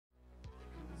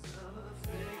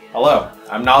Hello,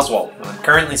 I'm Naswalt, and I'm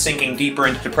currently sinking deeper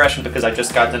into depression because I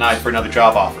just got denied for another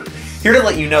job offer. Here to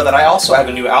let you know that I also have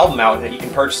a new album out that you can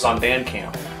purchase on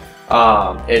Bandcamp.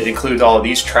 It includes all of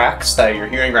these tracks that you're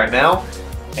hearing right now,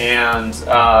 and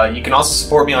you can also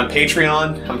support me on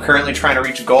Patreon. I'm currently trying to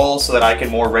reach a goal so that I can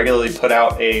more regularly put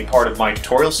out a part of my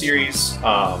tutorial series. If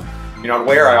you're not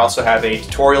aware, I also have a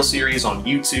tutorial series on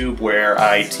YouTube where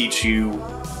I teach you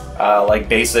like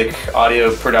basic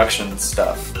audio production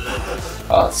stuff.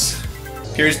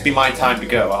 It appears to be my time to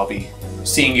go. I'll be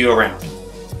seeing you around.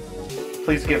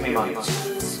 Please give me money.